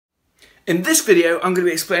In this video, I'm going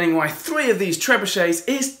to be explaining why 3 of these trebuchets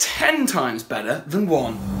is 10 times better than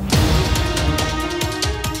 1.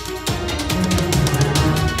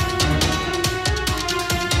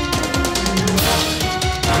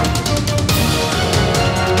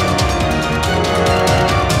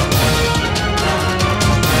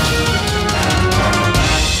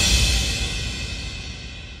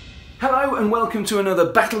 Hello and welcome to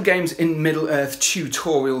another Battle Games in Middle-earth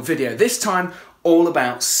tutorial video. This time all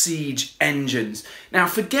about siege engines. Now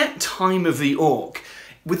forget Time of the Orc.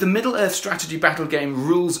 With the Middle-earth strategy battle game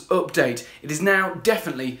rules update, it is now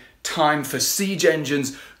definitely time for siege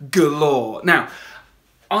engines galore. Now,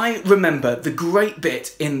 I remember the great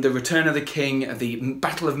bit in the Return of the King, the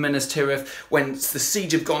Battle of Minas Tirith, when the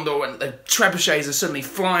Siege of Gondor and the trebuchets are suddenly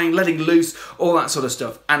flying, letting loose, all that sort of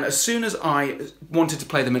stuff. And as soon as I wanted to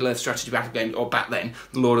play the Middle-earth strategy battle game, or back then,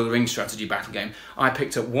 the Lord of the Rings strategy battle game, I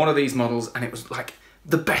picked up one of these models and it was like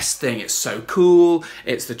the best thing. It's so cool,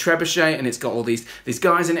 it's the trebuchet and it's got all these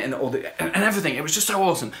guys in it and everything. It was just so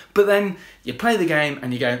awesome. But then you play the game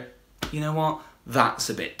and you go, you know what? That's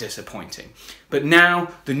a bit disappointing. But now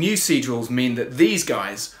the new siege rules mean that these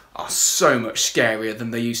guys are so much scarier than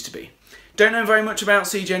they used to be. Don't know very much about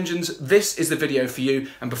siege engines? This is the video for you.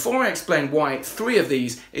 And before I explain why 3 of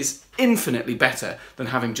these is infinitely better than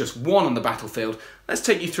having just 1 on the battlefield, let's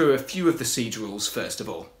take you through a few of the siege rules first of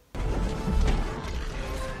all.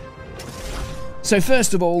 So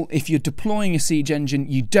first of all, if you're deploying a siege engine,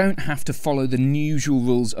 you don't have to follow the usual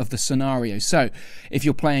rules of the scenario. So if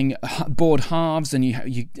you're playing board halves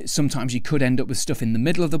and sometimes you could end up with stuff in the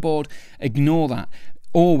middle of the board, ignore that.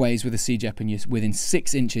 Always with a siege weapon, you're within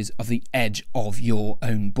 6 inches of the edge of your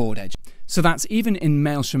own board edge. So that's even in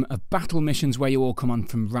Maelstrom of battle missions where you all come on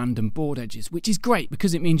from random board edges, which is great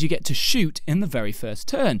because it means you get to shoot in the very first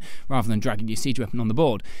turn rather than dragging your siege weapon on the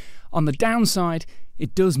board. On the downside,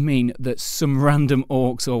 it does mean that some random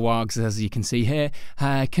orcs or wargs, as you can see here,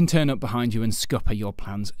 can turn up behind you and scupper your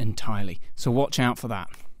plans entirely. So watch out for that.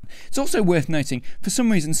 It's also worth noting, for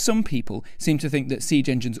some reason, some people seem to think that siege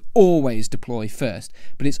engines always deploy first,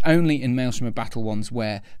 but it's only in Maelstrom of Battle ones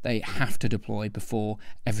where they have to deploy before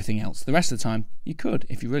everything else. The rest of the time, you could,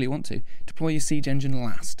 if you really want to, deploy your siege engine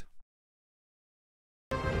last.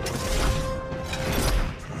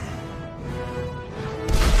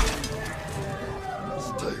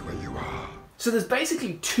 So there's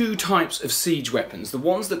basically 2 types of siege weapons. The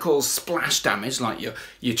ones that cause splash damage, like your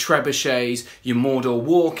trebuchets, your Mordor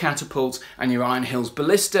war catapults, and your Iron Hills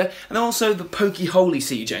ballista, and also the pokey holy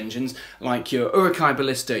siege engines, like your Uruk-hai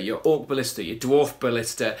ballista, your Orc ballista, your Dwarf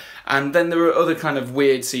ballista, and then there are other kind of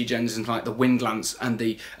weird siege engines like the Wind Lance and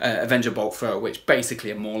the Avenger bolt thrower, which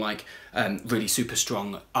basically are more like really super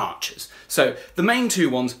strong archers. So the main 2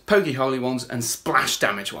 ones, pokey holy ones and splash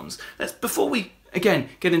damage ones. Before we again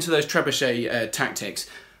get into those trebuchet tactics,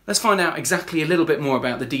 let's find out exactly a little bit more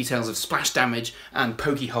about the details of splash damage and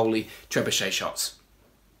pokey holy trebuchet shots.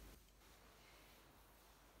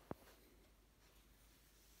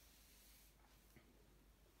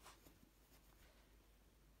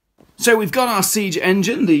 So we've got our siege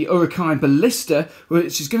engine, the Uruk-hai ballista,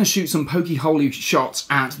 which is going to shoot some pokey holy shots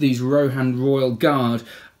at these Rohan Royal Guard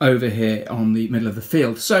over here on the middle of the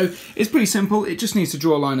field. So it's pretty simple. It just needs to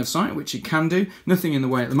draw a line of sight, which it can do. Nothing in the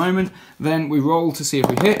way at the moment. Then we roll to see if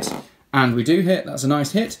we hit, and we do hit. That's a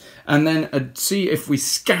nice hit. And then see if we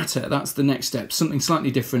scatter. That's the next step. Something slightly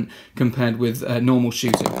different compared with normal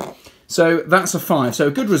shooting. So that's a 5. So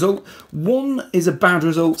a good result. 1 is a bad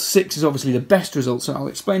result. 6 is obviously the best result. So I'll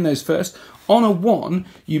explain those first. On a 1,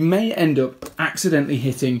 you may end up accidentally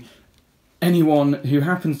hitting anyone who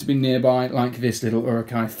happens to be nearby, like this little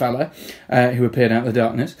Uruk-hai fella who appeared out of the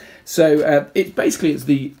darkness. So it's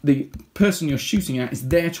the person you're shooting at, is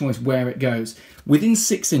their choice where it goes, within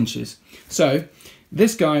 6 inches. So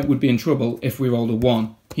this guy would be in trouble if we rolled a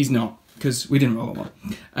 1. He's not, because we didn't roll a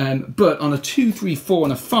 1. But on a 2, 3, 4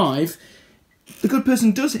 and a 5, the good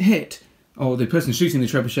person does hit, or the person shooting the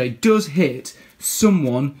trebuchet does hit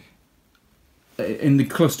someone in the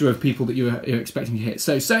cluster of people that you're expecting to hit.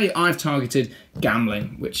 So say I've targeted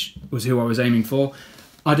Gamling, which was who I was aiming for.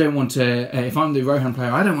 I don't want to, if I'm the Rohan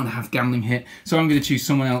player, I don't want to have Gamling hit, so I'm going to choose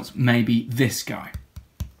someone else, maybe this guy.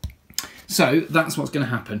 So that's what's going to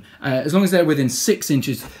happen. As long as they're within 6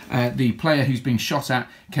 inches, the player who's being shot at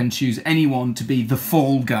can choose anyone to be the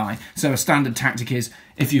fall guy. So a standard tactic is,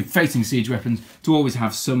 if you're facing siege weapons, to always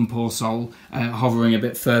have some poor soul hovering a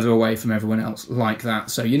bit further away from everyone else, like that.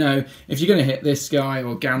 So you know, if you're going to hit this guy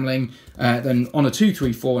or Gamling, then on a 2,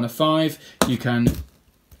 3, 4 and a 5, you can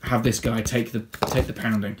have this guy take the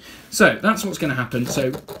pounding. So that's what's going to happen.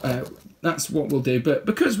 So that's what we'll do. But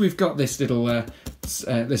because we've got this little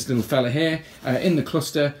fella here in the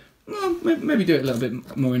cluster, well, maybe do it a little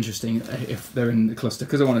bit more interesting if they're in the cluster,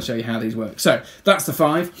 because I want to show you how these work. So that's the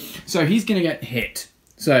 5. So he's going to get hit.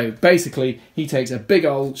 So basically, he takes a big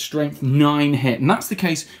old strength 9 hit, and that's the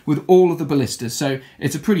case with all of the ballistas. So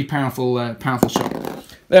it's a pretty powerful, powerful shot.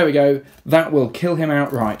 There we go. That will kill him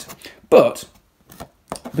outright. But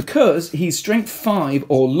because he's strength 5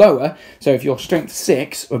 or lower, so if you're strength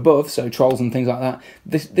 6 or above, so trolls and things like that,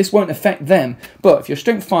 this won't affect them. But if you're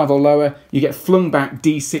strength 5 or lower, you get flung back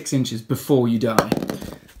D6 inches before you die.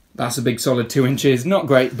 That's a big solid 2 inches. Not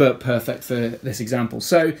great, but perfect for this example.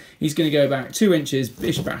 So he's going to go back 2 inches,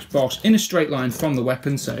 bish, bash, bosh, in a straight line from the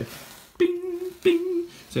weapon. So bing, bing.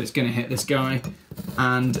 So it's going to hit this guy.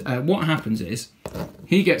 And what happens is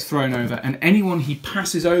he gets thrown over, and anyone he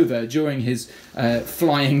passes over during his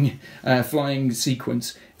flying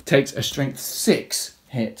sequence takes a strength 6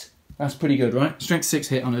 hit. That's pretty good, right? Strength 6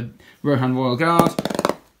 hit on a Rohan Royal Guard.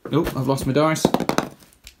 Oh, I've lost my dice.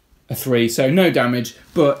 A 3, so no damage,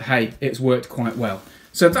 but hey, it's worked quite well.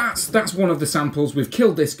 So that's one of the samples. We've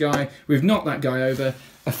killed this guy, we've knocked that guy over.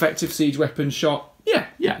 Effective siege weapon shot,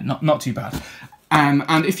 yeah, not too bad.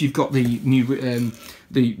 And if you've got the new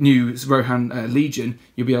Rohan Legion,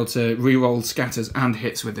 you'll be able to reroll scatters and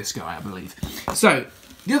hits with this guy, I believe. So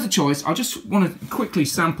the other choice, I just want to quickly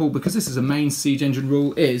sample, because this is a main siege engine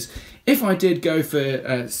rule, is if I did go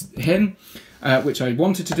for him, which I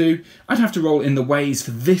wanted to do, I'd have to roll in the ways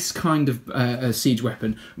for this kind of siege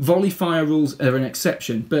weapon. Volley fire rules are an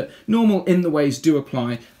exception, but normal in the ways do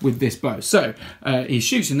apply with this bow. So he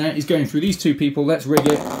shoots in there, he's going through these 2 people, let's rig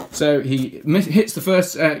it. So he hits the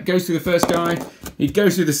first, goes through the first guy, he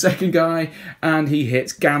goes through the second guy, and he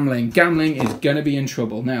hits Gamling. Gamling is going to be in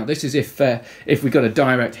trouble. Now, this is if we got a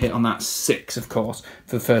direct hit on that 6, of course,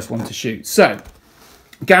 for the first one to shoot. So,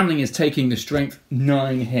 Gamling is taking the strength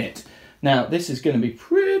 9 hit. Now, this is going to be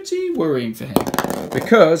pretty worrying for him,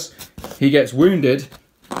 because he gets wounded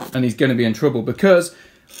and he's going to be in trouble, because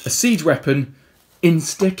a siege weapon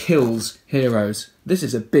insta-kills heroes. This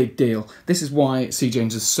is a big deal. This is why siege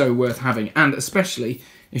engines are so worth having, and especially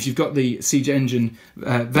if you've got the siege engine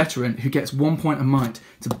veteran who gets 1 point of might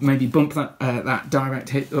to maybe bump that direct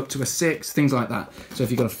hit up to a 6, things like that. So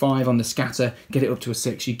if you've got a 5 on the scatter, get it up to a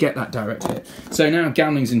 6, you get that direct hit. So now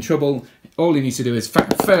Gamling's in trouble. All he needs to do is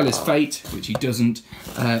fail his fate, which he doesn't,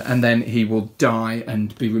 and then he will die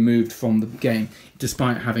and be removed from the game,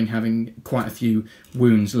 despite having quite a few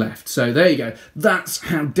wounds left. So there you go. That's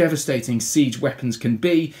how devastating siege weapons can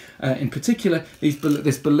be, in particular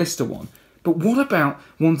this ballista one. But what about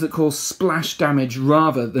ones that cause splash damage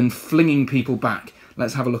rather than flinging people back?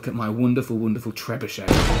 Let's have a look at my wonderful, wonderful trebuchet.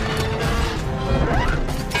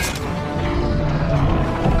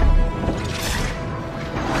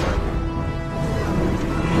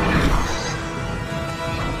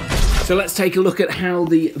 So let's take a look at how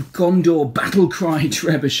the Gondor Battlecry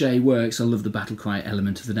Trebuchet works. I love the Battlecry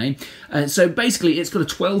element of the name. So basically it's got a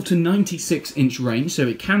 12 to 96 inch range, so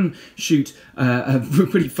it can shoot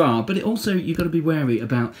pretty far, but it also, you've got to be wary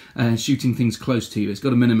about shooting things close to you. It's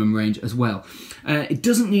got a minimum range as well. It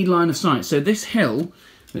doesn't need line of sight, so this hill,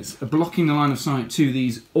 it's blocking the line of sight to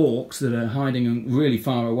these orcs that are hiding really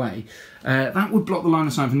far away. That would block the line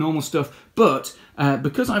of sight for normal stuff, but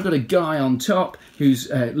because I've got a guy on top who's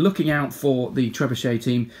looking out for the trebuchet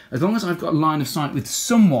team, as long as I've got a line of sight with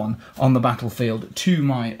someone on the battlefield to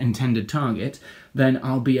my intended target, then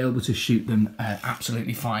I'll be able to shoot them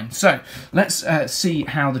absolutely fine. So let's see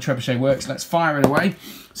how the trebuchet works. Let's fire it away.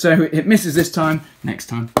 So it misses this time. Next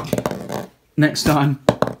time.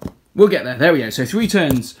 We'll get there. There we go. So 3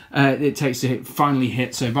 turns it takes to finally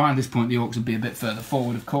hit. So by this point, the orcs would be a bit further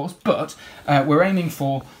forward, of course. But we're aiming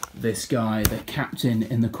for this guy, the captain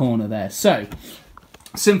in the corner there. So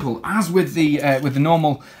simple. As with the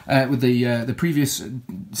normal, with the previous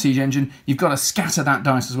siege engine, you've got to scatter that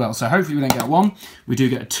dice as well. So hopefully we don't get 1. We do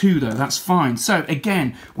get a 2 though. That's fine. So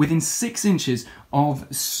again, within 6 inches of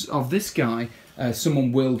this guy,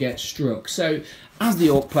 someone will get struck. So as the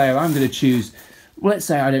orc player, I'm going to choose. Well, let's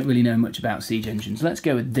say I don't really know much about siege engines. Let's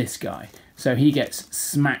go with this guy. So he gets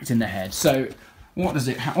smacked in the head. So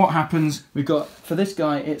what happens? We've got, for this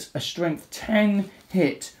guy, it's a strength 10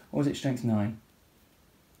 hit. Or was it strength 9?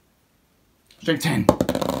 Strength 10.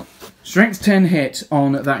 Strength 10 hit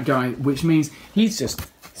on that guy, which means he's just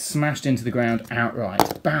smashed into the ground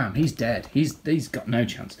outright. Bam, he's dead. He's got no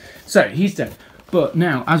chance. So he's dead. But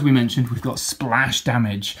now, as we mentioned, we've got splash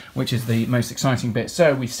damage, which is the most exciting bit.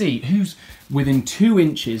 So we see who's within 2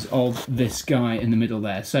 inches of this guy in the middle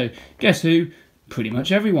there. So guess who? pretty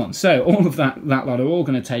much everyone. So all of that lot are all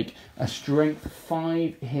going to take a strength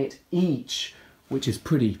 5 hit each, which is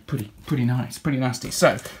pretty nice, pretty nasty.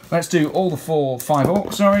 So let's do all the 5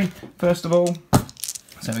 orcs, sorry, first of all.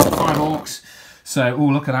 So we've got 5 orcs. So, oh,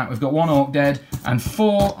 look at that, we've got 1 orc dead, and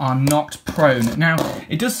 4 are knocked prone. Now,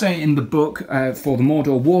 it does say in the book for the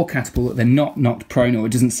Mordor War Catapult that they're not knocked prone, or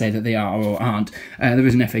it doesn't say that they are or aren't. There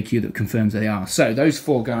is an FAQ that confirms they are. So, those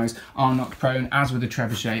 4 guys are knocked prone, as with the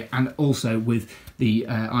Trebuchet, and also with the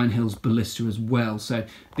Iron Hills Ballista as well. So,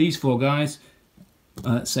 these 4 guys,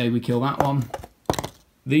 let's say we kill that one.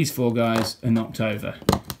 These 4 guys are knocked over.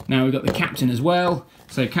 Now, we've got the Captain as well.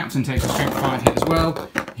 So, Captain takes a strength 5 hit as well.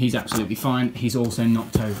 He's absolutely fine. He's also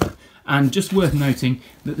knocked over. And just worth noting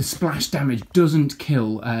that the splash damage doesn't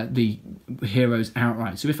kill the heroes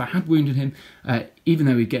outright. So if I had wounded him, even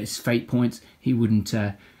though he'd get his fate points, he wouldn't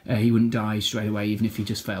die straight away, even if he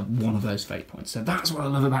just failed one of those fate points. So that's what I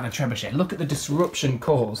love about a trebuchet. Look at the disruption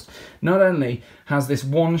caused. Not only has this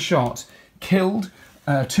one shot killed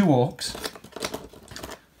 2 orcs,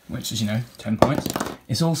 which is, 10 points,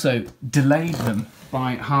 it's also delayed them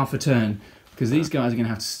by half a turn, because these guys are going to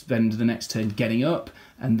have to spend the next turn getting up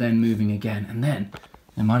and then moving again, and then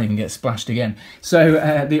they might even get splashed again. So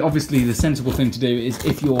obviously the sensible thing to do is,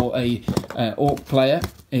 if you're a orc player,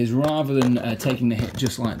 is rather than taking the hit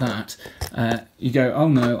just like that, you go, oh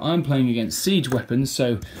no, I'm playing against siege weapons,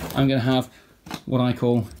 so I'm going to have what I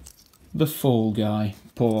call the fall guy.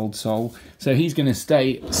 Poor old soul. So he's going to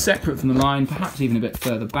stay separate from the line, perhaps even a bit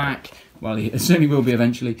further back. Well, he certainly will be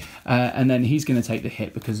eventually. And then he's going to take the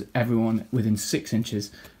hit, because everyone within 6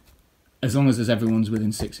 inches, as long as there's everyone's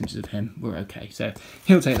within 6 inches of him, we're okay. So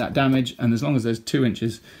he'll take that damage, and as long as there's 2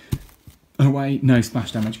 inches away, no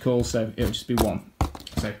splash damage call, so it'll just be 1.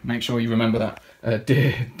 So make sure you remember that,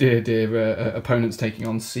 dear opponents taking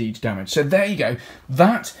on siege damage. So there you go.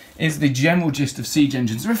 That is the general gist of siege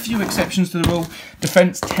engines. There are a few exceptions to the rule.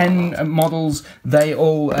 Defense 10 models, they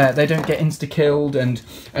don't get insta-killed, and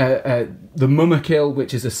the mummer kill,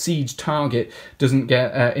 which is a siege target, doesn't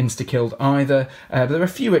get insta-killed either. But there are a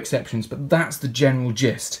few exceptions, but that's the general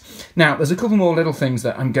gist. Now, there's a couple more little things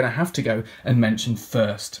that I'm going to have to go and mention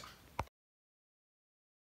first.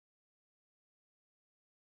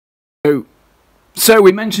 So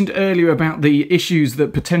we mentioned earlier about the issues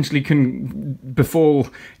that potentially can befall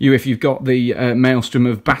you if you've got the maelstrom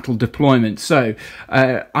of battle deployment. So,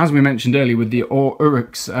 as we mentioned earlier, with the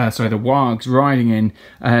Uruks, the Wargs riding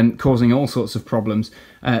in, causing all sorts of problems,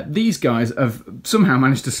 these guys have somehow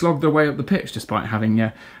managed to slog their way up the pitch, despite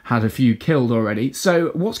having had a few killed already. So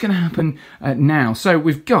what's going to happen now? So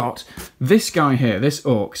we've got this guy here, this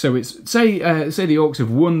orc. So it's say the orcs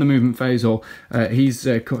have won the movement phase, or he's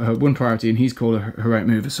won priority and he's called a heroic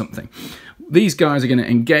move or something. These guys are going to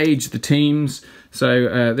engage the teams.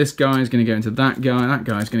 So this guy is going to go into that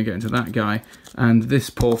guy's going to go into that guy, and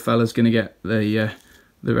this poor fella's going to get the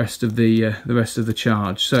rest of the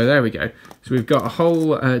charge. So there we go. So we've got a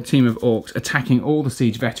whole team of orcs attacking all the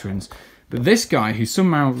siege veterans. But this guy, who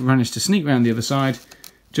somehow managed to sneak around the other side,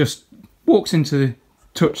 just walks into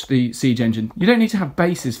touch the siege engine. You don't need to have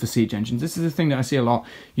bases for siege engines. This is the thing that I see a lot.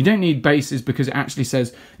 You don't need bases, because it actually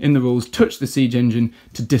says in the rules, touch the siege engine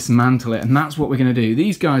to dismantle it, and that's what we're going to do.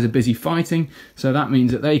 These guys are busy fighting, so that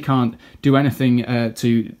means that they can't do anything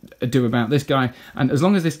to do about this guy, and as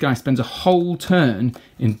long as this guy spends a whole turn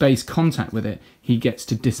in base contact with it, he gets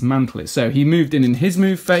to dismantle it. So he moved in his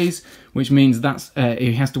move phase, which means that's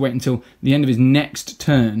he has to wait until the end of his next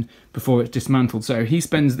turn before it's dismantled. So he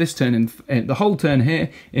spends this turn in the whole turn here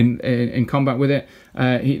in combat with it.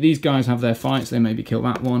 These guys have their fights. They maybe kill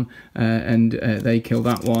that one, and they kill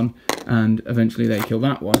that one, and eventually they kill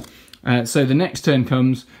that one. So the next turn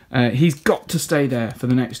comes. He's got to stay there for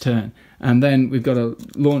the next turn, and then we've got to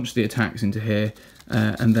launch the attacks into here,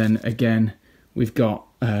 and then again we've got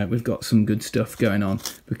some good stuff going on,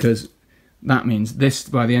 because that means this,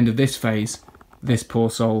 by the end of this phase, this poor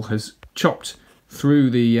soul has chopped through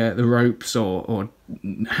the ropes or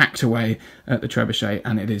hacked away at the trebuchet,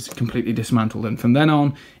 and it is completely dismantled, and from then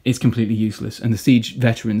on it's completely useless, and the siege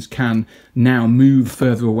veterans can now move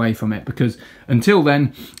further away from it, because until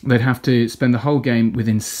then they'd have to spend the whole game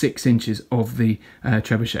within 6 inches of the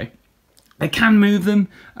trebuchet. They can move them,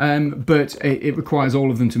 but it requires all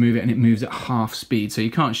of them to move it, and it moves at half speed, so you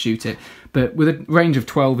can't shoot it. But with a range of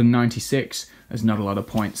 12 and 96, there's not a lot of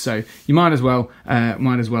points, so you might as well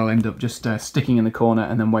end up just sticking in the corner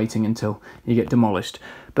and then waiting until you get demolished.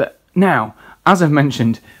 But now, as I've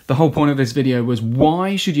mentioned, the whole point of this video was,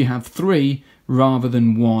 why should you have 3 rather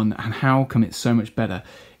than 1, and how come it's so much better?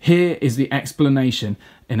 Here is the explanation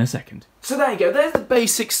in a second. So there you go, there's the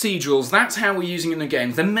basic siege rules. That's how we're using it in the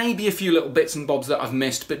games. There may be a few little bits and bobs that I've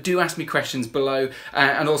missed, but do ask me questions below,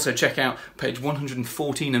 and also check out page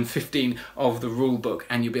 114 and 15 of the rule book,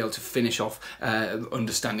 and you'll be able to finish off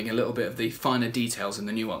understanding a little bit of the finer details and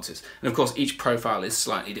the nuances. And of course, each profile is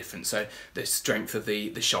slightly different, so the strength of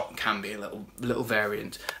the shot can be a little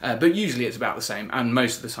variant, but usually it's about the same, and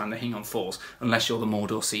most of the time they hang on 4s, unless you're the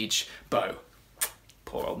Mordor Siege bow.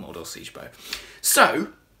 Poor old Mordor Siege bow. So,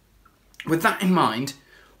 with that in mind,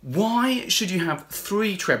 why should you have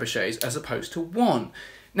 3 trebuchets as opposed to 1?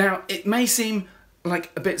 Now, it may seem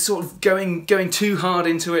like a bit sort of going too hard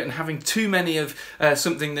into it and having too many of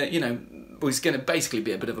something that, you know, was going to basically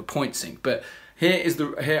be a bit of a point sink, but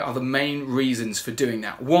here are the main reasons for doing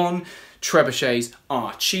that. 1, trebuchets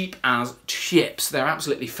are cheap as chips. They're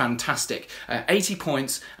absolutely fantastic. 80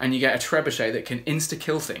 points and you get a trebuchet that can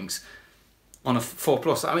insta-kill things on a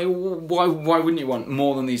 4+. I mean, why wouldn't you want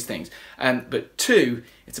more than these things? But 2,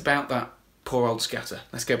 it's about that poor old scatter.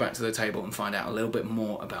 Let's go back to the table and find out a little bit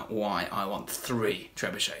more about why I want 3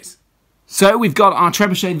 trebuchets. So we've got our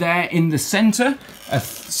trebuchet there in the centre, a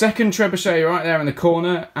second trebuchet right there in the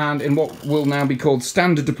corner, and in what will now be called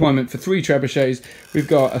standard deployment for 3 trebuchets, we've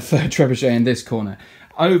got a third trebuchet in this corner.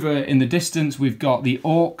 Over in the distance, we've got the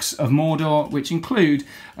Orcs of Mordor, which include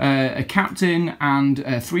a captain and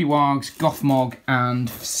 3 wargs, Gothmog, and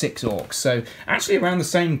 6 orcs. So actually around the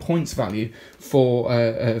same points value for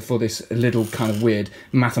this little kind of weird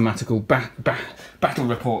mathematical battle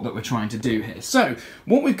report that we're trying to do here. So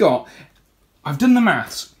what we've got, I've done the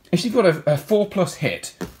maths. If you've got a 4+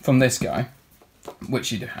 hit from this guy,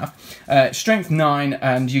 which you do have, strength 9,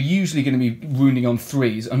 and you're usually going to be wounding on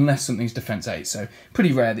 3s unless something's defense 8, so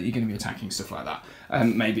pretty rare that you're going to be attacking stuff like that.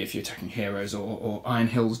 Maybe if you're attacking heroes or Iron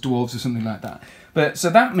Hills dwarves or something like that. But so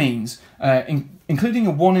that means, including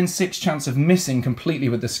a 1 in 6 chance of missing completely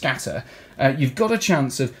with the scatter, you've got a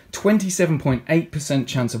chance of 27.8%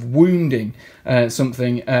 chance of wounding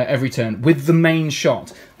something every turn with the main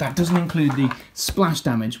shot. That doesn't include the splash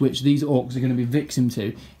damage, which these orcs are going to be victim to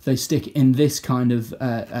if they stick in this kind of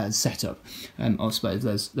setup. I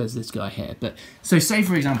suppose there's this guy here. But so say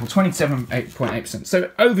for example 27.8%. So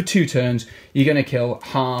over 2 turns you're going to kill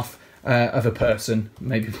half of a person,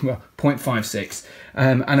 maybe 0.56,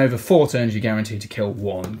 and over 4 turns you're guaranteed to kill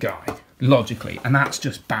 1 guy, logically, and that's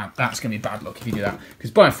just bad. That's going to be bad luck if you do that,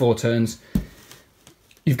 because by 4 turns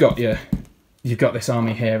you've got this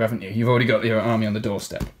army here, haven't you? You've already got your army on the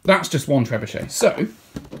doorstep. That's just 1 trebuchet. So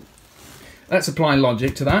let's apply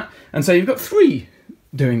logic to that, and so you've got 3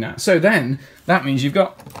 doing that. So then that means you've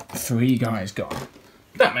got 3 guys gone.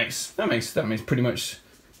 That makes pretty much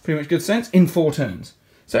good sense in 4 turns.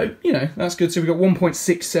 So, you know, that's good. So we've got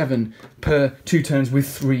 1.67 per 2 turns with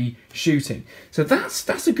 3 shooting. So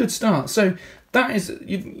that's a good start. So that is,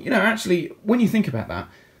 you know, actually, when you think about that,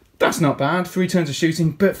 that's not bad, 3 turns of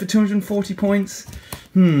shooting, but for 240 points,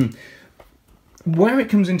 where it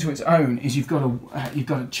comes into its own is you've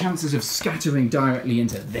got chances of scattering directly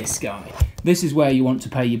into this guy. This is where you want to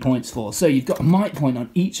pay your points for. So you've got a might point on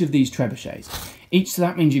each of these trebuchets. So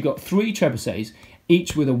that means you've got 3 trebuchets,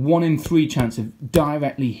 each with a 1 in 3 chance of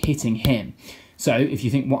directly hitting him. So if you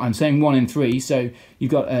think what I'm saying, 1 in 3, so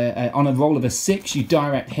you've got on a roll of a 6, you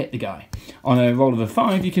direct hit the guy. On a roll of a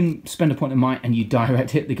 5, you can spend a point of might and you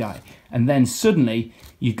direct hit the guy. And then suddenly,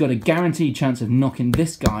 you've got a guaranteed chance of knocking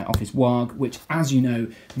this guy off his warg, which, as you know,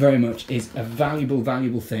 very much is a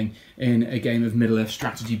valuable thing in a game of Middle-earth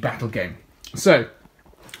strategy battle game. So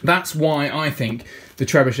that's why I think the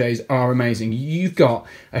trebuchets are amazing. You've got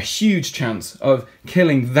a huge chance of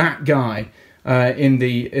killing that guy in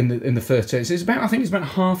the first turn. So I think it's about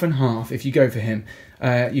half and half if you go for him.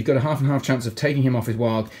 You've got a half and half chance of taking him off his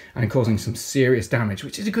warg and causing some serious damage,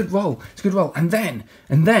 which is a good roll. It's a good roll. And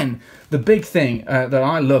then the big thing that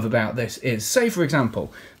I love about this is, say for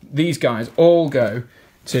example, these guys all go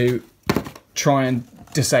to try and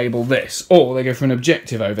disable this, or they go for an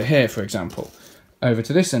objective over here, for example, over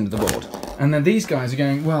to this end of the board. And then these guys are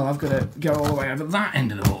going, well, I've got to go all the way over that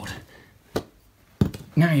end of the board.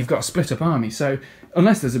 Now you've got a split up army. So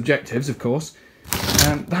unless there's objectives, of course,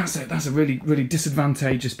 that's a really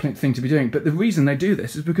disadvantageous thing to be doing. But the reason they do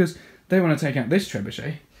this is because they want to take out this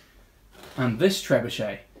trebuchet and this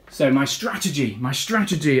trebuchet. So my strategy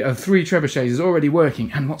of 3 trebuchets is already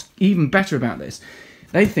working. And what's even better about this,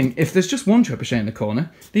 they think if there's just 1 trebuchet in the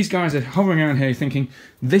corner, these guys are hovering around here thinking,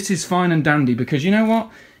 this is fine and dandy, because you know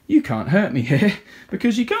what? You can't hurt me here,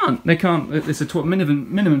 because you can't. They can't. It's a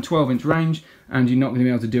minimum 12-inch range, and you're not going to be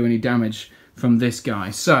able to do any damage from this guy.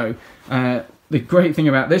 So the great thing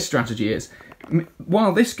about this strategy is,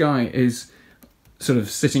 while this guy is sort of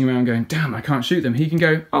sitting around going, damn, I can't shoot them, he can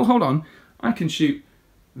go, oh, hold on, I can shoot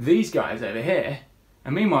these guys over here.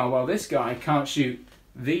 And meanwhile, while this guy can't shoot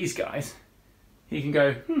these guys, he can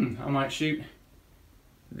go, I might shoot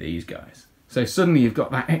these guys. So suddenly you've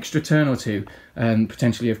got that extra turn or two,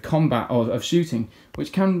 potentially of combat or of shooting,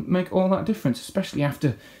 which can make all that difference, especially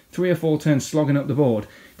after 3 or 4 turns slogging up the board,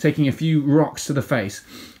 taking a few rocks to the face.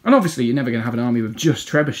 And obviously you're never going to have an army with just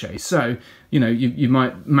trebuchets, so you know you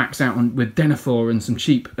might max out with Denethor and some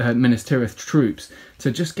cheap Minas Tirith troops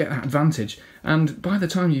to just get that advantage. And by the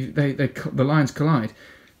time the lines collide,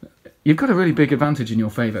 you've got a really big advantage in your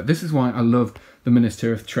favour. This is why I love the Minas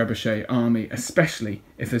Tirith trebuchet army, especially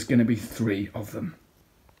if there's going to be 3 of them.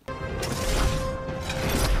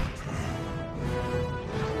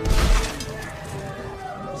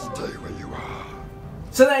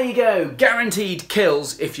 So there you go, guaranteed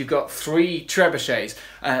kills if you've got 3 trebuchets,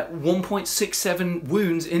 1.67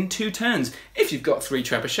 wounds in 2 turns if you've got 3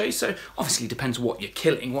 trebuchets. So obviously it depends what you're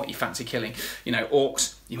killing, what you fancy killing. You know,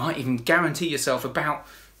 orcs, you might even guarantee yourself about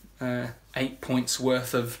 8 points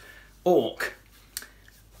worth of orc.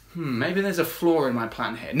 Maybe there's a flaw in my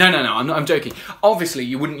plan here. No, I'm joking. Obviously,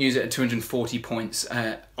 you wouldn't use it at 240 points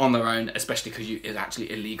on their own, especially because it's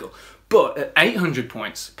actually illegal. But at 800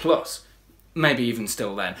 points plus, maybe even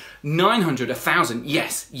still then, 900, 1,000,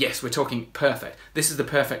 yes, we're talking perfect. This is the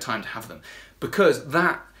perfect time to have them. Because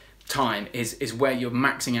that time is where you're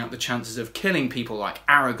maxing out the chances of killing people like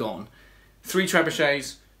Aragorn. 3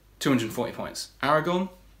 trebuchets, 240 points. Aragorn,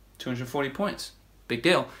 240 points. Big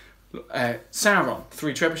deal. Sauron,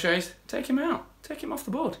 3 trebuchets, take him out. Take him off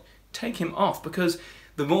the board. Take him off, because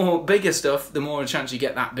the more bigger stuff, the more a chance you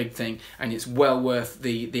get that big thing, and it's well worth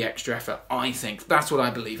the extra effort, I think. That's what I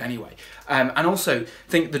believe anyway. And also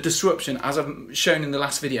think the disruption, as I've shown in the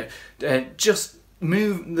last video, just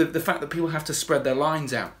move the fact that people have to spread their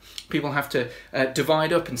lines out. People have to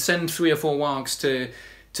divide up and send 3 or 4 wargs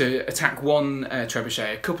to attack one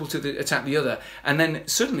trebuchet, a couple to attack the other, and then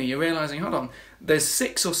suddenly you're realising, hold on, there's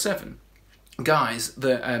 6 or 7 guys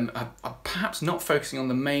that are perhaps not focusing on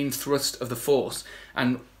the main thrust of the force,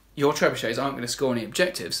 and your trebuchets aren't going to score any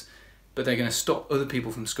objectives, but they're going to stop other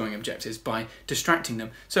people from scoring objectives by distracting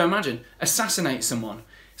them. So imagine, assassinate someone.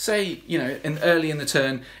 Say, you know, early in the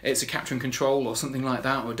turn, it's a capture and control or something like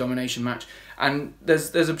that, or a domination match, and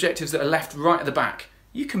there's objectives that are left right at the back.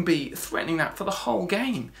 You can be threatening that for the whole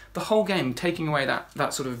game. The whole game, taking away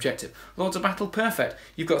that sort of objective. Lords of Battle, perfect.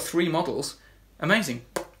 You've got 3 models. Amazing.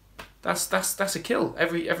 That's a kill.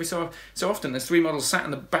 Every so often there's 3 models sat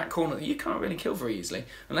in the back corner that you can't really kill very easily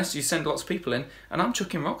unless you send lots of people in, and I'm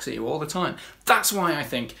chucking rocks at you all the time. That's why I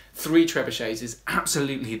think 3 trebuchets is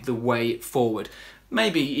absolutely the way forward.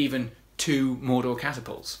 Maybe even 2 Mordor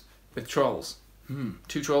catapults with trolls.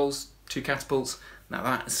 2 trolls, 2 catapults. Now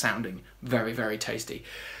that is sounding very, very tasty.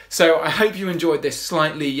 So I hope you enjoyed this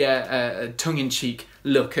slightly tongue-in-cheek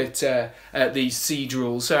look at these siege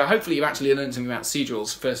rules. So hopefully you actually learned something about siege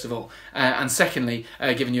rules, first of all. And secondly,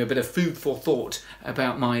 giving you a bit of food for thought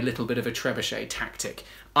about my little bit of a trebuchet tactic.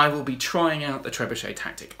 I will be trying out the trebuchet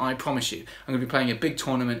tactic, I promise you. I'm going to be playing a big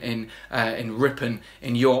tournament in Ripon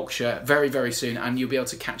in Yorkshire very, very soon, and you'll be able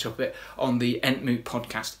to catch up a bit on the Entmoot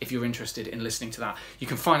podcast if you're interested in listening to that. You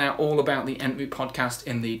can find out all about the Entmoot podcast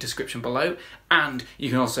in the description below, and you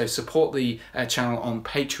can also support the channel on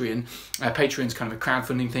Patreon. Patreon's kind of a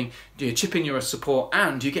crowdfunding thing. You chip in your support,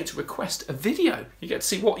 and you get to request a video. You get to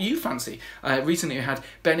see what you fancy. Recently I had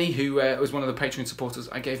Benny, who was one of the Patreon supporters.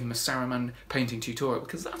 I gave him a Saruman painting tutorial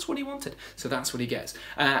because that's what he wanted, so that's what he gets.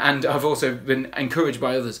 And I've also been encouraged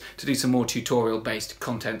by others to do some more tutorial-based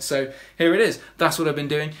content. So here it is. That's what I've been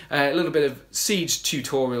doing. A little bit of siege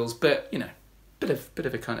tutorials, but you know, bit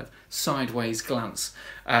of a kind of sideways glance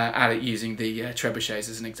at it using the trebuchets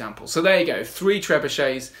as an example. So there you go, 3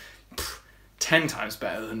 trebuchets, 10 times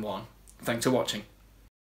better than 1. Thanks for watching.